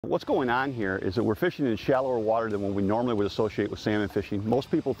What's going on here is that we're fishing in shallower water than what we normally would associate with salmon fishing.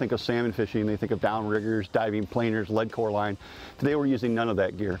 Most people think of salmon fishing, they think of downriggers, diving planers, lead core line. Today we're using none of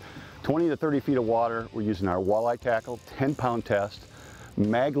that gear. 20 to 30 feet of water, we're using our walleye tackle, 10-pound test,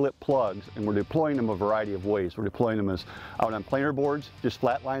 mag lip plugs, and we're deploying them a variety of ways. We're deploying them as out on planer boards, just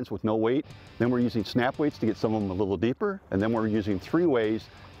flat lines with no weight. Then we're using snap weights to get some of them a little deeper, and then we're using 3 ways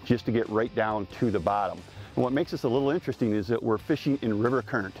just to get right down to the bottom. And what makes this a little interesting is that we're fishing in river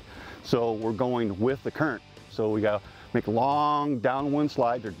current. So we're going with the current. So we gotta make long downwind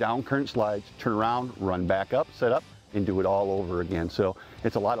slides or down current slides, turn around, run back up, set up, and do it all over again. So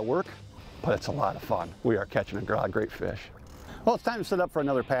it's a lot of work, but it's a lot of fun. We are catching a lot of great fish. Well, it's time to set up for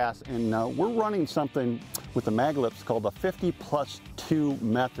another pass, and we're running something with the mag lips called the 50+2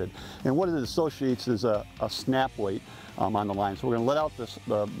 method. And what it associates is a snap weight on the line. So we're going to let out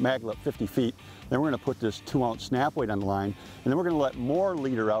the mag lip 50 feet, then we're going to put this 2-ounce snap weight on the line, and then we're going to let more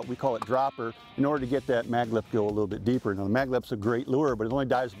leader out, we call it dropper, in order to get that mag lip go a little bit deeper. Now the mag lip's a great lure, but it only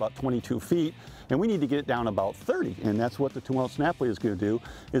dives about 22 feet, and we need to get it down about 30, and that's what the 2-ounce snap weight is going to do,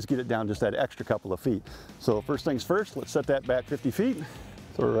 is get it down just that extra couple of feet. So first things first, let's set that back 50 feet,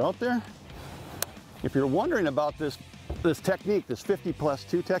 throw it out there. If you're wondering about this technique, this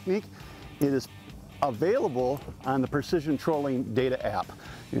 50+2 technique, it is available on the Precision Trolling Data app.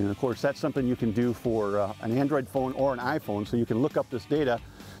 And of course, that's something you can do for an Android phone or an iPhone, so you can look up this data.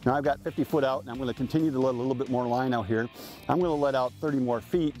 Now I've got 50 foot out, and I'm going to continue to let a little bit more line out here. I'm going to let out 30 more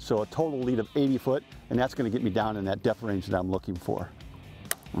feet, so a total lead of 80 foot, and that's going to get me down in that depth range that I'm looking for.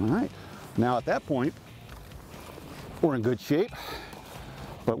 All right, now at that point, we're in good shape,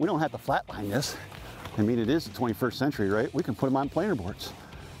 but we don't have to flatline this. I mean, it is the 21st century, right? We can put them on planer boards.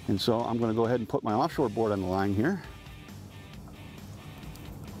 And so I'm going to go ahead and put my offshore board on the line here.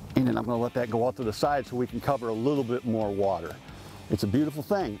 And then I'm going to let that go out to the side so we can cover a little bit more water. It's a beautiful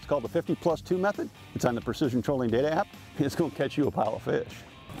thing. It's called the 50+2 method. It's on the Precision Trolling Data app. It's going to catch you a pile of fish.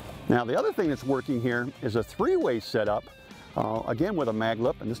 Now the other thing that's working here is a 3-way setup, again with a mag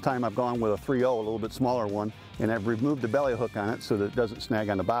lip, and this time I've gone with a 3.0, a little bit smaller one, and I've removed the belly hook on it so that it doesn't snag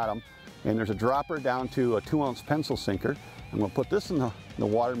on the bottom. And there's a dropper down to a 2-ounce pencil sinker. I'm going to put this in the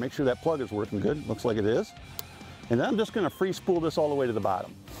water, make sure that plug is working good. Looks like it is. And then I'm just going to free spool this all the way to the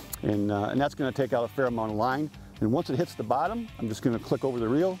bottom. And that's going to take out a fair amount of line. And once it hits the bottom, I'm just going to click over the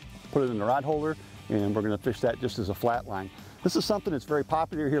reel, put it in the rod holder, and we're going to fish that just as a flat line. This is something that's very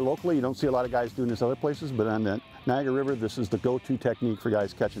popular here locally. You don't see a lot of guys doing this other places, but on the Niagara River, this is the go-to technique for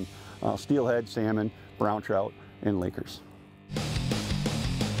guys catching steelhead, salmon, brown trout, and linkers.